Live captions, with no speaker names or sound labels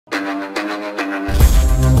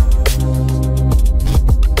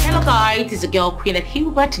Hello guys, it's a girl Queen at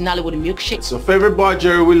Hubert, Nollywood Milkshake. It's your favorite boy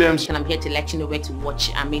Jerry Williams. And I'm here to let you know where to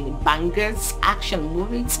watch, bangers, action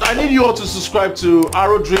movies. I need you all to subscribe to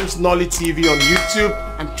ArrowsDreams NollyTV on YouTube.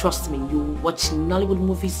 And trust me, you watch Nollywood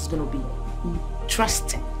Movies is going to be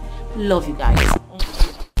interesting. Love you guys.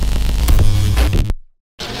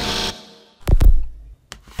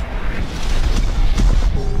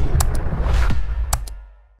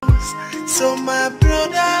 So my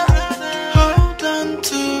brother, hold on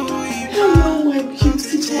to you. Hello, my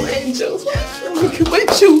beautiful angels. My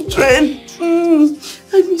children.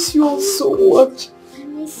 I miss you all so much. I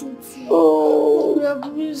miss you too. Oh, We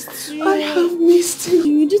have missed you. I have missed you.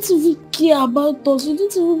 You didn't even care about us. You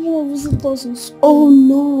didn't even want to visit us in school. Oh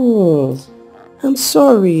no, I'm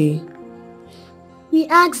sorry. We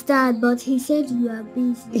asked Dad, but he said you are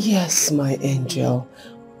busy. Yes, my angel.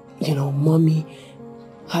 You know, Mommy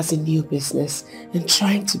has a new business, and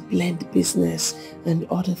trying to blend business and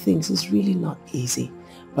other things is really not easy.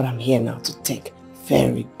 But I'm here now to take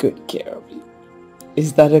very good care of you.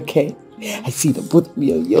 Is that okay? I see that both of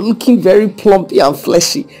you, you're looking very plumpy and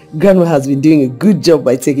fleshy. Grandma has been doing a good job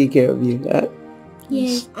by taking care of you, huh?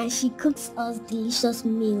 Yes, and she cooks us delicious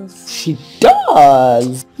meals. She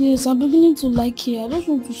does! Yes, I'm beginning to like it. I just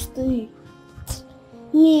want to stay.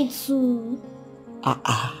 Me too.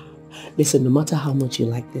 Listen, no matter how much you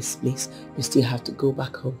like this place, you still have to go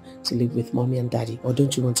back home to live with Mommy and Daddy. Or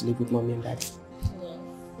don't you want to live with Mommy and Daddy?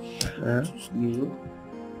 Yes. You?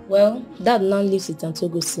 Well, Dad now lives in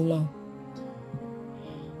Togosi now.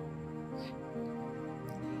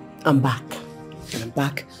 I'm back. And I'm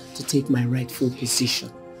back to take my rightful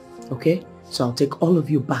position. Okay? So I'll take all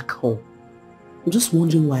of you back home. I'm just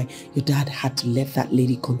wondering why your dad had to let that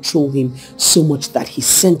lady control him so much that he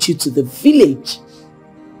sent you to the village.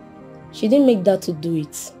 She didn't make Dad to do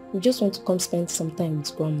it. We just want to come spend some time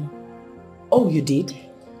with Grandma. Oh, you did?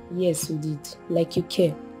 Yes, we did. Like you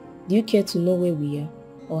care. Do you care to know where we are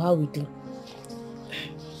or how we do?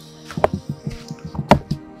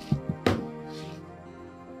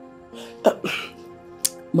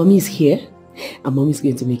 Mommy's here and Mommy's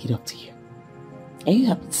going to make it up to you. Are you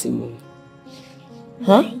happy to see Mommy?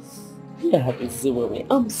 Huh? You're happy to see Mommy.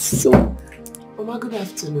 I'm so... Mama, good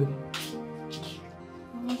afternoon.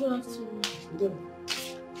 Mama, good afternoon.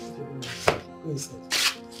 Listen. I'll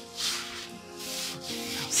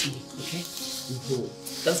see you, okay?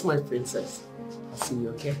 That's my princess. I'll see you,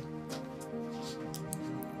 okay?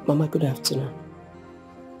 Mama, good afternoon.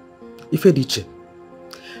 Ifediche,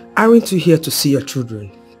 aren't you here to see your children?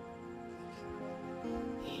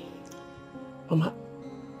 Mama,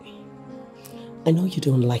 I know you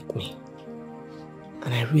don't like me.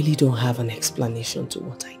 And I really don't have an explanation to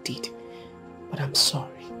what I did. But I'm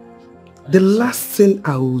sorry. The last thing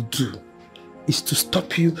I will do is to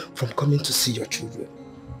stop you from coming to see your children.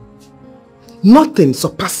 Nothing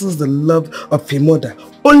surpasses the love of a mother,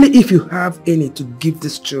 only if you have any to give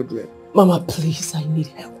these children. Mama, please, I need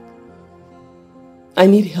help. I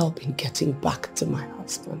need help in getting back to my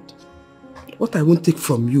husband. What I won't take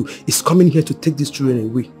from you is coming here to take these children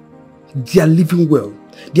away. They are living well.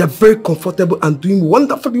 They are very comfortable and doing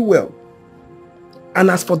wonderfully well.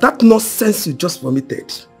 And as for that nonsense you just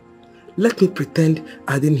vomited, let me pretend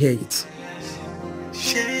I didn't hear it.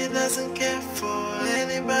 She doesn't care for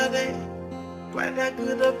anybody. Whether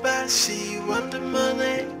good or bad, she want the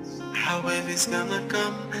money. However it's gonna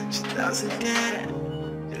come, she doesn't care.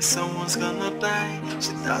 If someone's gonna die,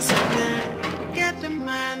 she doesn't care. Get the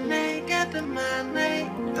money,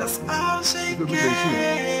 that's all she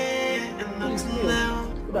cares. And nothing else.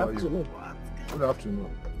 Good afternoon. Good afternoon.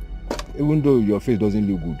 Even though your face doesn't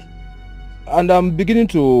look good. And I'm beginning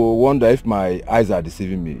to wonder if my eyes are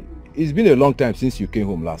deceiving me. It's been a long time since you came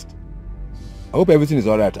home last. I hope everything is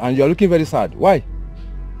alright. And you're looking very sad. Why?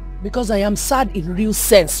 Because I am sad in real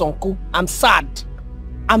sense, Uncle. I'm sad.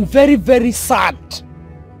 I'm very, very sad.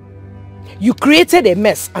 You created a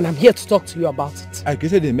mess and I'm here to talk to you about it. I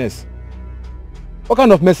created a mess? What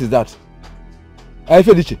kind of mess is that?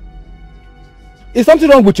 Fredrick, is something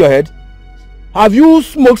wrong with your head? Have you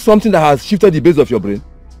smoked something that has shifted the base of your brain?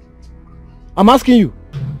 I'm asking you.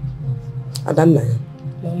 Adanna,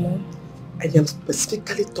 Mama. I am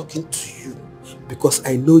specifically talking to you because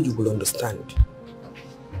I know you will understand.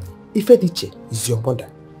 Ifediche is your mother.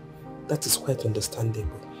 That is quite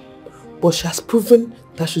understandable. But she has proven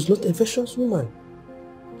that she's not a virtuous woman.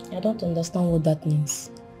 I don't understand what that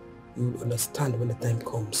means. You will understand when the time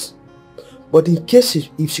comes. But in case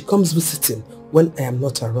if she comes visiting when I am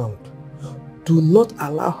not around, do not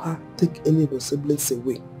allow her take any of your siblings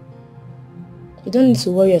away. You don't need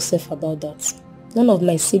to worry yourself about that. None of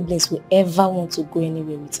my siblings will ever want to go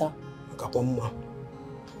anywhere with her.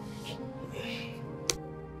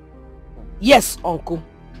 Yes, uncle.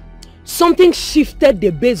 Something shifted the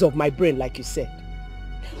base of my brain, like you said.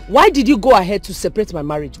 Why did you go ahead to separate my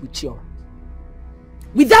marriage with Chiora?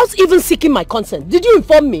 Without even seeking my consent, did you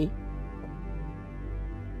inform me?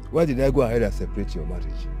 Why did I go ahead and separate your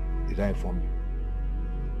marriage? Did I inform you?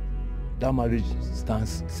 That marriage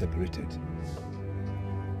stands separated.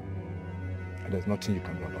 And there's nothing you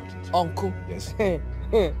can do about it. Uncle. Yes.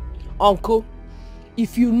 Uncle,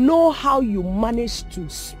 if you know how you managed to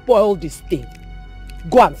spoil this thing,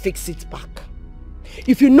 go and fix it back.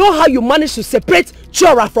 If you know how you managed to separate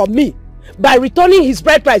Chiora from me by returning his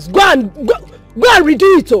bride price, go and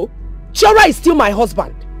redo it. Oh, Chiora is still my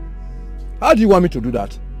husband. How do you want me to do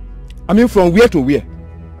that? I mean, from where to where?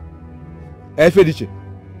 Fredrick,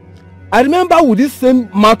 I remember with this same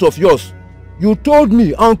mouth of yours, you told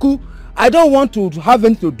me, Uncle, I don't want to have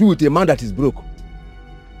anything to do with a man that is broke.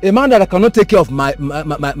 A man that cannot take care of my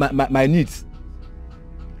needs.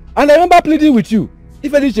 And I remember pleading with you,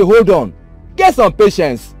 Fredrick, hold on, get some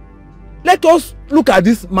patience. Let us look at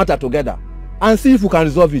this matter together and see if we can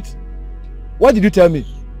resolve it. What did you tell me?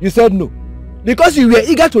 You said no. Because you were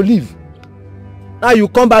eager to leave. Now you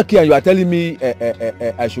come back here and you are telling me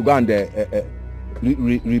I should go and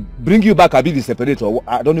bring you back a bit separate, or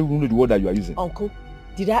I don't even know the word that you are using. Uncle,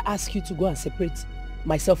 did I ask you to go and separate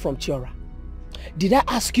myself from Chiora? Did I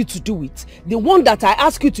ask you to do it? The one that I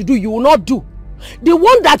ask you to do, you will not do. The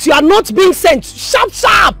one that you are not being sent,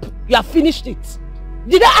 sharp, you have finished it.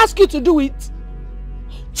 Did I ask you to do it?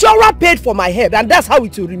 Chiora paid for my head and that's how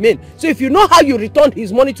it will remain. So if you know how you returned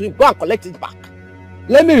his money to him, go and collect it back.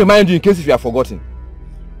 Let me remind you in case if you have forgotten.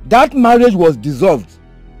 That marriage was dissolved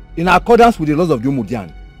in accordance with the laws of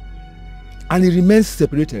Umudian. And it remains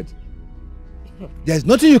separated. There's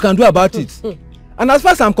nothing you can do about it. And as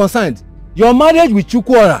far as I'm concerned, your marriage with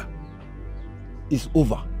Chukwuora is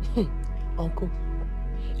over. Uncle,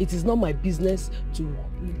 it is not my business to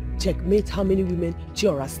checkmate how many women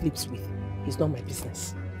Chiora sleeps with. It's not my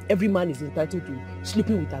business. Every man is entitled to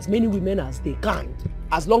sleeping with as many women as they can,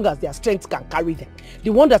 as long as their strength can carry them. The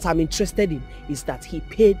one that I'm interested in is that he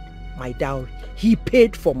paid my dowry. He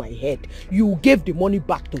paid for my head. You gave the money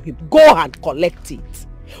back to him. Go and collect it.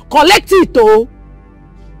 Collect it, oh!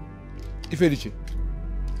 Fredrick,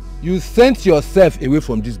 you sent yourself away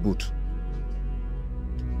from this boat.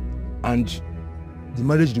 And the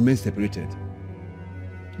marriage remains separated.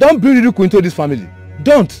 Don't bring Riku into this family.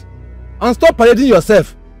 Don't. And stop parading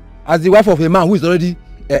yourself as the wife of a man who is already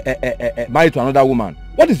married to another woman.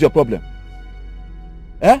 What is your problem?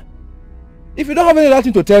 Eh? If you don't have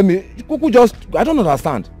anything to tell me, Kuku just, I don't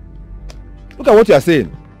understand. Look at what you are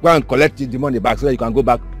saying. Go and collect the money back so that you can go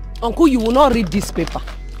back. Uncle, you will not read this paper.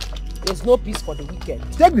 There's no peace for the wicked.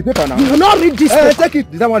 Take the paper now. You will not read this paper. Take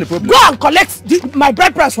it. Is that one the problem? Go and collect my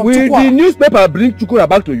bride price from Chukwuora. Will the newspaper bring Chukwuora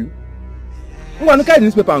back to you? Go and carry the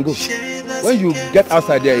newspaper and go. When you get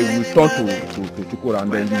outside there, you will turn to Chukwuora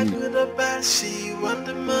and then you will. She want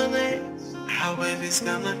the money. However it's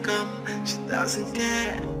gonna come, she doesn't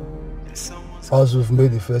care. As we've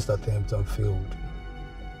made the first attempt and failed,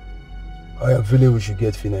 I am feeling we should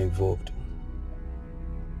get Fina involved.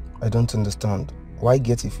 I don't understand. Why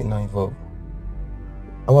get Fina involved?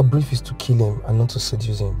 Our brief is to kill him and not to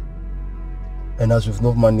seduce him. And as we've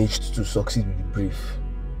not managed to succeed with the brief,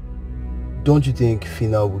 don't you think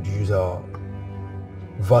Fina would use our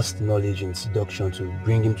vast knowledge in seduction to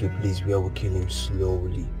bring him to a place where we kill him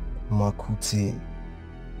slowly? Makuti,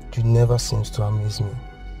 you never seems to amaze me.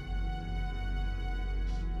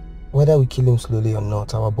 Whether we kill him slowly or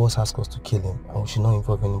not, our boss asked us to kill him and we should not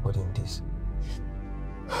involve anybody in this.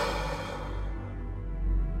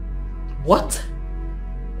 What?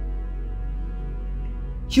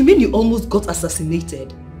 You mean you almost got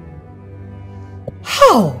assassinated?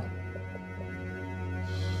 How?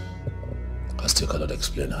 I still cannot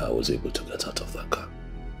explain how I was able to get out of that car.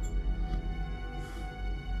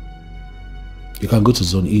 You can go to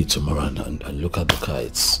Zone E tomorrow and look at the car.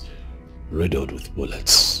 It's riddled with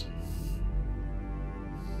bullets.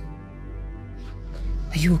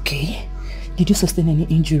 Are you okay? Did you sustain any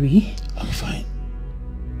injury? I'm fine.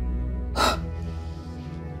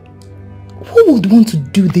 Who would want to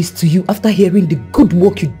do this to you after hearing the good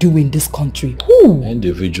work you do in this country? Who?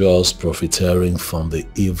 Individuals profiteering from the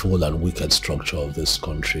evil and wicked structure of this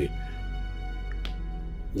country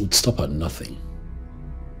would stop at nothing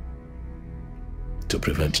to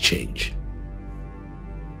prevent change.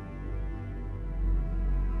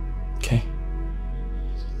 Okay.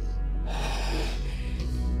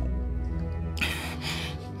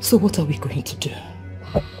 So what are we going to do?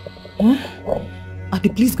 Huh? Are the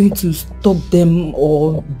police going to stop them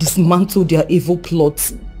or dismantle their evil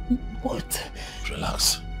plots? What?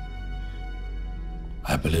 Relax.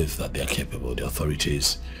 I believe that they are capable. The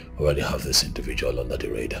authorities already have this individual under the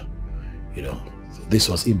radar. You know, this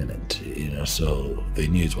was imminent, you know, so they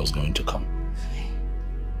knew it was going to come.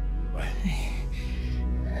 Right.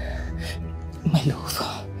 My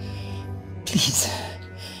love, please.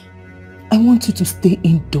 I want you to stay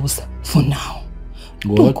indoors for now.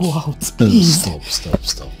 What? Don't go out, please.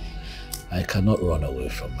 Stop. I cannot run away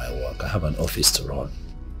from my work. I have an office to run.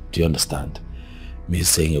 Do you understand? Me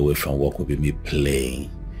staying away from work will be me playing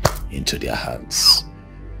into their hands.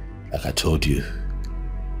 Like I told you,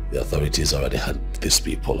 the authorities already had these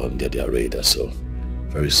people under their radar, so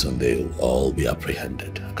very soon they'll all be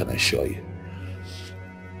apprehended, I can assure you.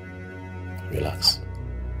 Relax.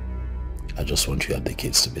 I just want you and the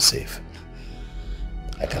kids to be safe.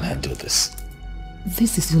 I can handle this.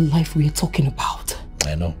 This is your life we are talking about.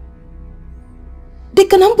 I know. They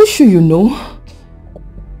can ambush you, you know.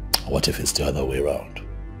 What if it's the other way around?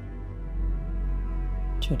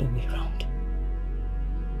 The other way around?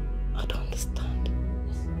 I don't understand.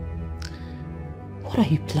 What are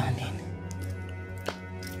you planning?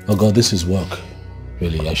 Oh God, this is work.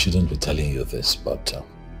 Really, I shouldn't be telling you this, but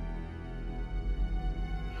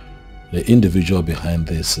the individual behind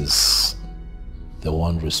this is the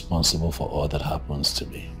one responsible for all that happens to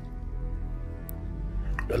me.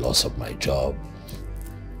 The loss of my job,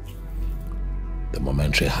 the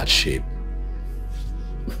momentary hardship.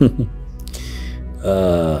 You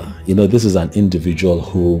know, this is an individual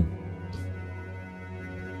who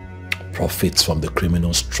profits from the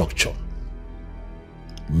criminal structure,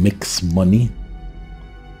 makes money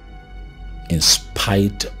in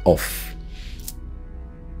spite of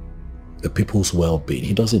the people's well-being.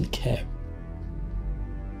 He doesn't care.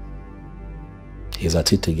 He's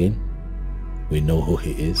at it again. We know who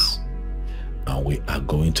he is, and we are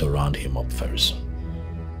going to round him up very soon.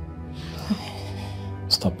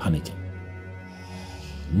 Stop panicking.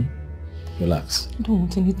 Relax. I don't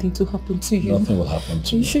want anything to happen to you. Nothing will happen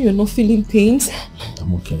to you. Are you me. sure you're not feeling pains?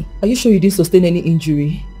 I'm okay. Are you sure you didn't sustain any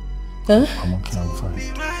injury? Huh? I'm okay, I'm fine.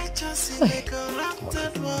 Hey.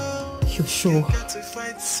 You're sure? To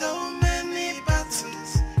fight so many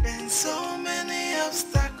battles and so many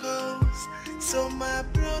obstacles. So my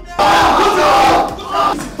brother.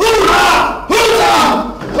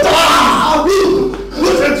 Who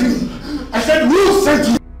sent you? I said who sent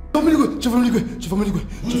you?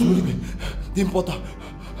 The importer.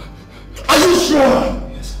 Are you sure?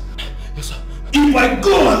 Yes. Yes, sir. If I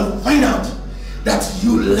go and find out that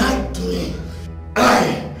you lied to me,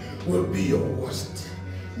 I will be your worst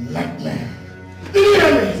nightmare. Do you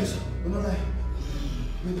hear me? Yes, sir. I'm not lying.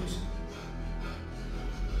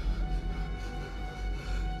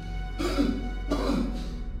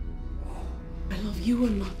 I love you are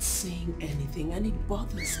not saying anything and it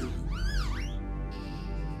bothers me.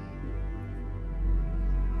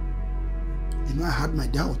 You know, I had my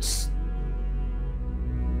doubts.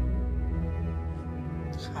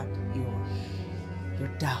 Had your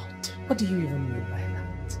doubt. What do you even mean by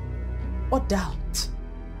that? What doubt?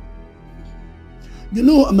 You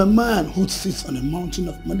know, I'm a man who sits on a mountain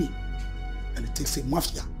of money, and it takes a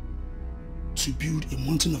mafia to build a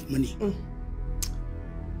mountain of money.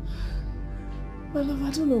 My love,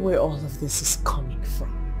 I don't know where all of this is coming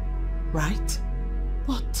from, right?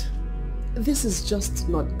 But this is just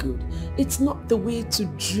not good. It's not the way to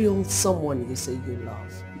drill someone you say you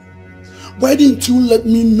love. Why didn't you let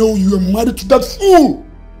me know you were married to that fool?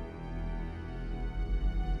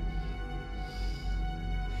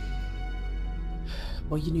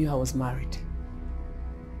 But you knew I was married.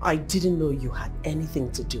 I didn't know you had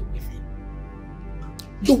anything to do with him.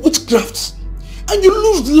 Your witchcraft and you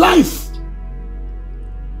lose life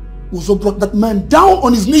also brought that man down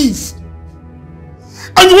on his knees.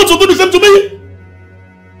 And you want to do the same to me?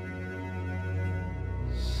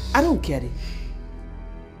 I don't get it.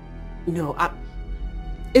 No,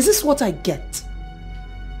 is this what I get?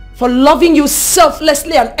 For loving you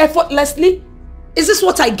selflessly and effortlessly? Is this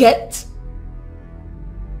what I get?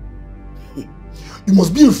 You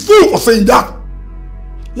must be a fool for saying that.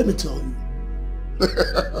 Let me tell you.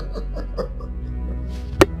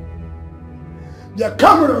 There are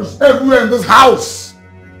cameras everywhere in this house.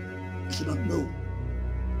 You should not know.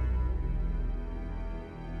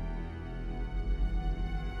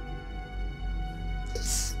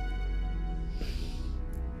 Yes.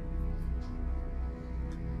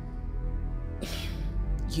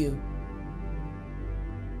 You.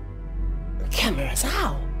 Cameras,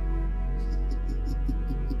 how?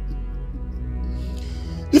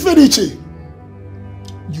 If Edochie,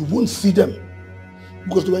 you won't see them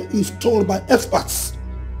because they were installed by experts.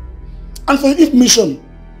 And for each mission,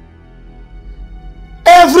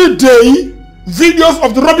 every day, videos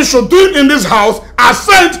of the rubbish you're doing in this house are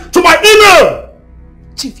sent to my email.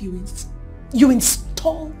 Chief, you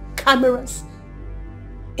install cameras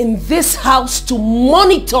in this house to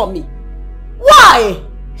monitor me. Why?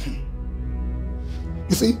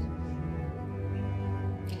 You see,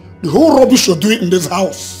 the whole rubbish you're doing in this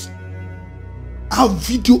house, I have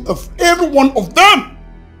video of every one of them.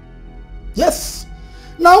 Yes.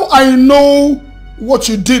 Now I know what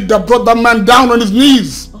you did that brought that man down on his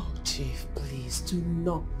knees. Oh, Chief, please do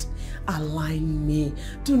not align me.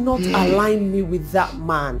 Do not align me with that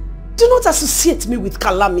man. Do not associate me with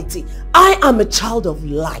calamity. I am a child of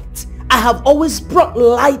light. I have always brought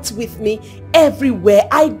light with me everywhere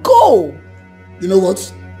I go. You know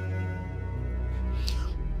what?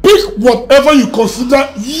 Pick whatever you consider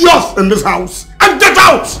yours in this house and get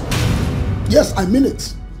out! Yes, I mean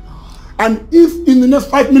it. And if in the next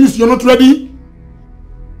 5 minutes you're not ready,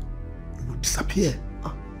 you will disappear.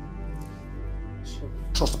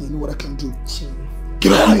 Trust me, you know what I can do.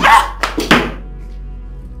 Get out of here!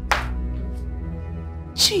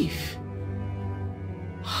 Chief.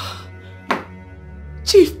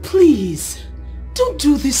 Chief, please. Don't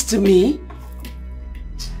do this to me.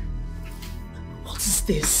 What is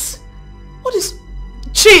this? What is...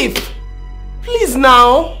 Chief! Please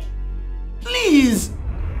now. Please.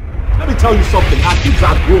 Let me tell you something. Our kids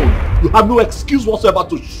are grown. You have no excuse whatsoever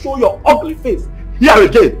to show your ugly face here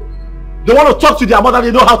again. They want to talk to their mother.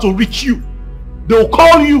 They know how to reach you. They will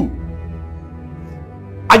call you.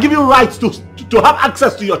 I give you rights to have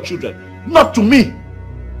access to your children. Not to me.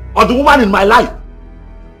 Or the woman in my life.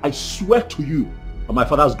 I swear to you on my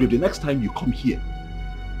father's grave, the next time you come here,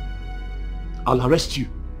 I'll arrest you.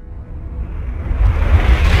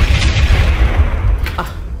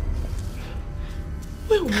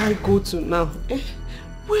 Where will I go to now?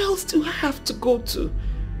 Where else do I have to go to?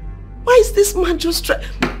 Why is this man just trying...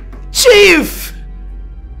 Chief!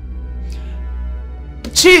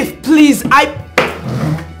 Chief, please, Chief,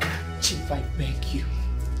 I beg you.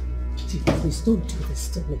 Chief, please don't do this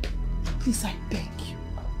to me. Please, I beg you.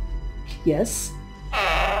 Yes?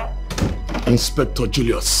 Inspector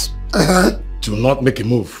Julius, do not make a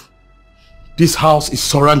move. This house is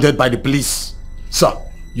surrounded by the police. Sir,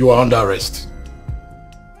 you are under arrest.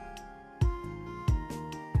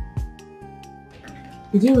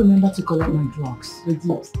 Did you remember to collect my drugs? I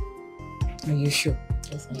did. Are you sure?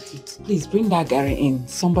 Yes, I did. Please bring that Gary in.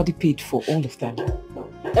 Somebody paid for all of them.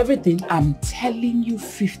 Everything? I'm telling you,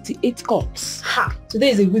 58 cups. Ha! Today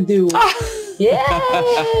is a good day. Yeah!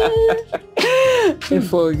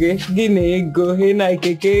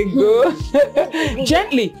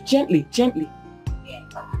 Gently, gently, gently.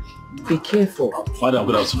 Be careful. Madam,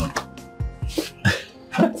 good afternoon.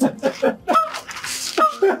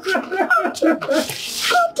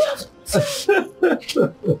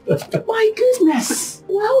 My goodness!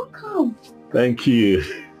 Welcome! Thank you.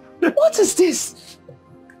 What is this?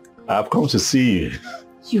 I've come to see you.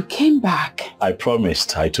 You came back. I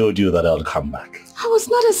promised. I told you that I'll come back. I was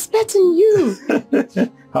not expecting you.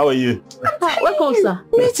 How are you? Welcome, sir.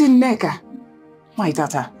 Meeting Nega, my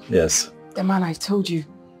daughter. Yes. The man I told you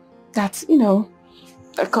that, you know,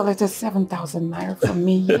 I collected 7,000 naira from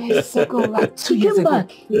me years ago, like 2 years ago.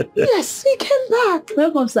 Yes, he came back.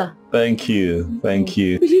 Welcome, sir. Thank you. Thank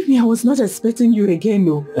you. Believe me, I was not expecting you again,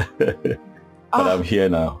 no. But I'm here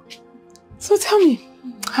now. So tell me,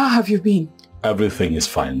 how have you been? Everything is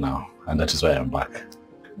fine now, and that is why I'm back.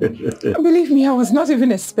 Believe me, I was not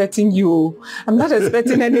even expecting you. I'm not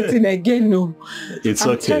expecting anything again, no. It's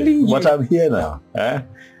I'm okay. telling you. But I'm here now.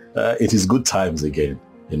 It is good times again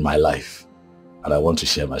in my life. And I want to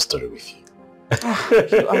share my story with you.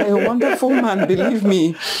 You are a wonderful man, believe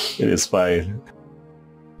me. It is fine.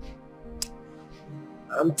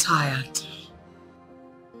 I'm tired.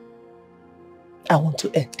 I want to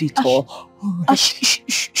end it all.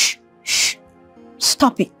 Shh.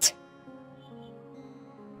 Stop it.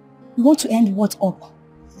 You want to end what up?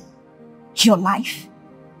 Your life?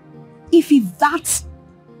 If that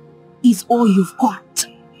is all you've got,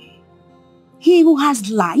 he who has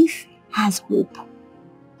life has hope.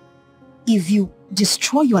 If you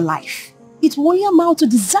destroy your life, it will only amount to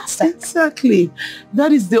disaster. Exactly.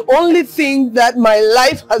 That is the only thing that my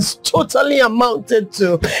life has totally amounted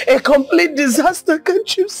to. A complete disaster,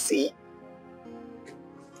 can't you see?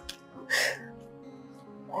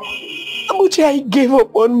 Abuchi, I gave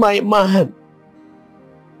up on my man.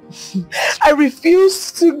 I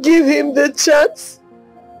refused to give him the chance.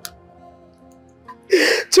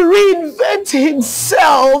 to reinvent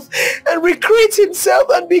himself and recreate himself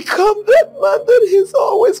and become that man that he's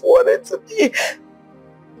always wanted to be.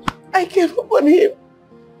 I gave up on him.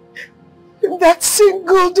 And that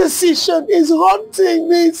single decision is haunting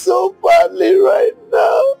me so badly right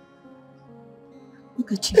now.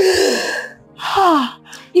 Look at you.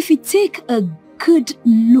 If you take a good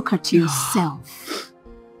look at yourself,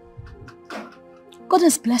 God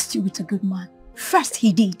has blessed you with a good man. First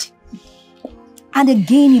he did. And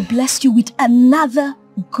again he blessed you with another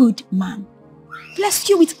good man. Blessed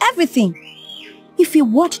you with everything.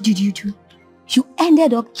 What did you do? You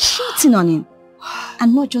ended up cheating on him.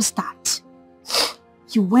 And not just that.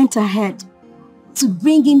 You went ahead to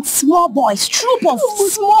bring in small boys, troop of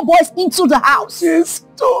small boys into the house. Yes,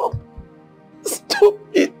 stop. Stop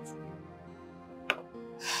it.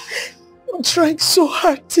 I'm trying so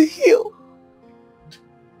hard to heal.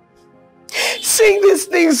 Saying these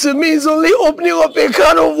things to me is only opening up a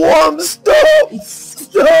can of worms. Stop.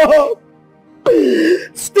 Stop.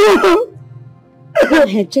 Stop. Go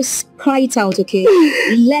ahead, just cry it out, okay?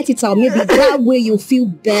 Let it out. Maybe that way you'll feel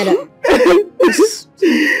better. Just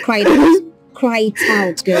cry it out. Cry it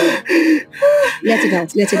out, girl. Let it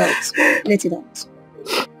out. Let it out. Let it out.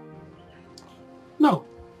 No,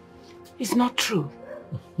 it's not true.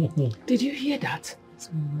 Did you hear that?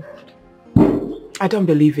 I don't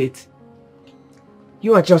believe it.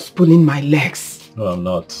 You are just pulling my legs. No, I'm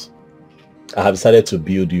not. I have decided to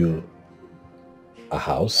build you a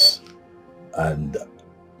house and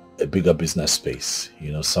a bigger business space,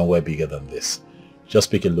 somewhere bigger than this.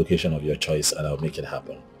 Just pick a location of your choice and I'll make it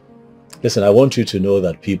happen. Listen, I want you to know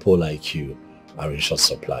that people like you are in short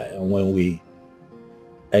supply. And when we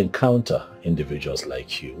encounter individuals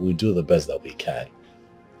like you, we do the best that we can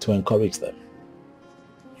to encourage them.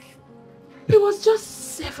 It was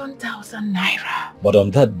just 7,000 naira. But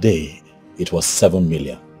on that day, it was 7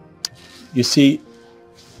 million. You see,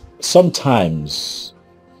 sometimes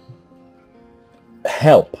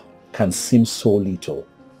help can seem so little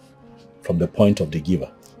from the point of the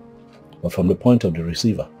giver, but from the point of the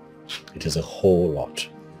receiver, it is a whole lot.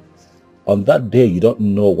 On that day, you don't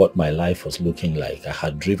know what my life was looking like. I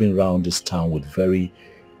had driven around this town with very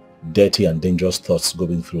dirty and dangerous thoughts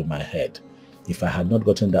going through my head. If I had not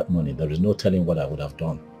gotten that money, there is no telling what I would have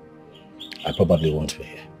done. I probably won't be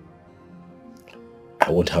here.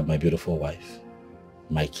 I won't have my beautiful wife.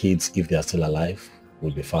 My kids, if they are still alive,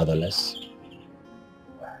 will be fatherless.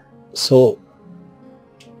 So,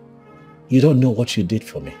 you don't know what you did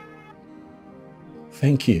for me.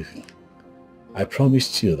 Thank you. I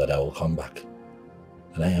promised you that I will come back.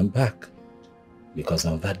 And I am back. Because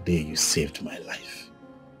on that day you saved my life.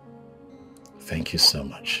 Thank you so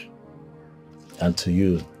much. And to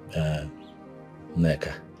you,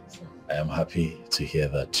 Neka, I am happy to hear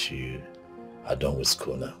that you are done with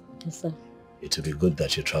school now. Yes, sir. It will be good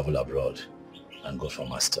that you travel abroad and go for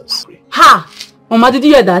masters. Ha! Mama, did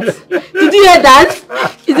you hear that? Did you hear that?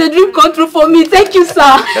 It's a dream come true for me. Thank you,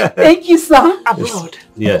 sir. Thank you, sir. Abroad.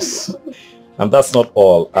 Yes. And that's not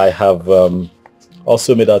all. I have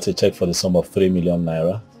also made out a check for the sum of 3 million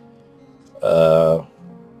naira.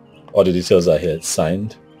 All the details are here. It's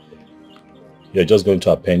signed. You're just going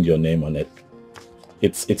to append your name on it.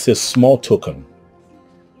 It's a small token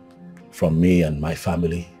from me and my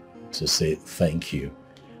family to say thank you.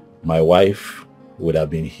 My wife would have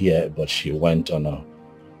been here, but she went on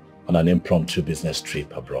an impromptu business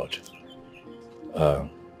trip abroad.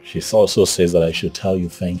 She also says that I should tell you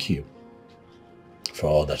thank you for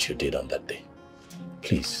all that you did on that day.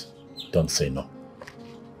 Please, don't say no.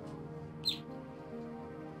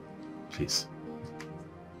 Please.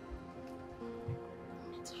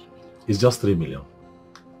 It's just 3 million.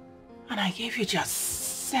 And I gave you just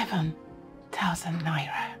 7,000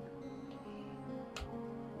 naira.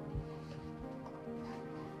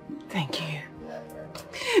 Thank you.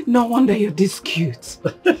 No wonder you're this cute.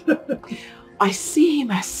 I see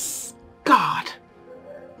him as God,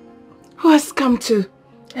 who has come to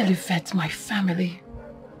elevate my family.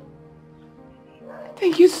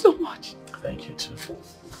 Thank you so much. Thank you too.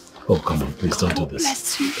 Oh, come on, please don't do this.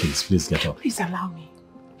 Bless you. Please get up. Please allow me.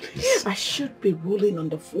 Please. I should be rolling on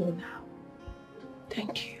the floor now.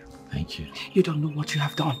 Thank you. Thank you. You don't know what you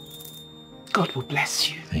have done. God will bless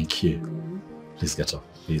you. Thank you. Please get up,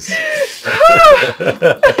 please.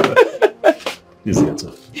 Please get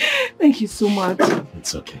up. Thank you so much.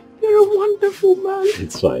 It's okay. You're a wonderful man.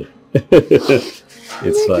 It's fine.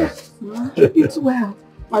 It's fine. It's well.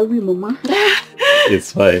 I will, Mama.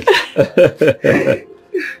 It's fine.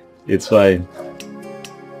 It's fine.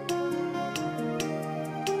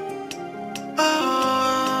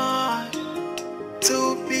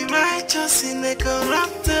 To be righteous in the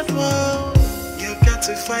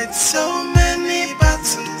so many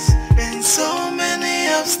battles and so many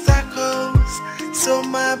obstacles. So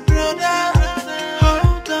my brother,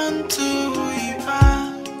 hold on to who you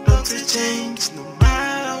are. Don't change no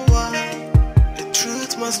matter what. The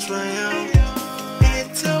truth must triumph.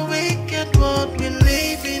 It's a wicked world we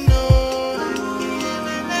live in.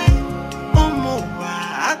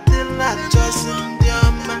 Just in the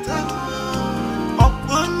matter.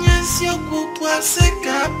 Upon yes, your cook was a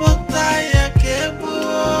capotaya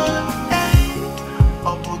cable.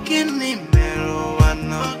 Obugini mero and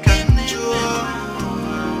no canjo.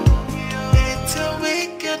 It's a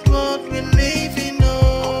wicked world we live in.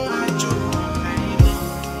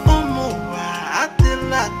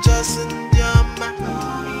 Just in the matter.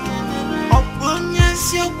 Upon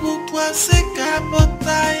yes, your cook was a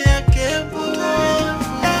capotaya cable.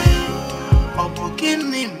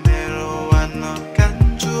 Obugini mero ano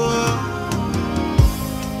kanjo.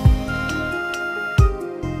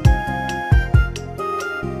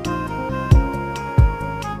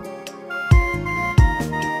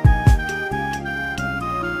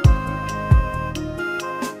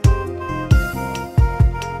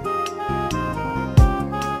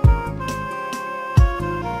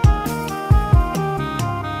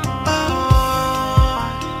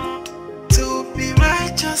 To be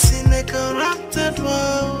righteous in a corrupted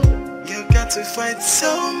world, you got to fight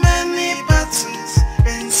so many battles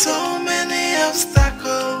and so many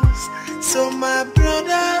obstacles. So my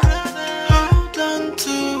brother, hold on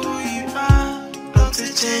to who you are.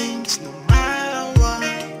 Don't change no matter what.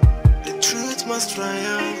 The truth must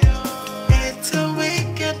triumph. It's a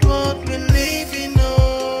wicked world we live in.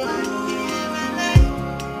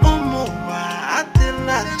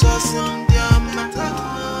 Just in the matter.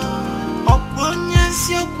 Upon yes,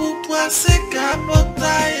 your cook was a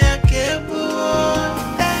capotaya cable.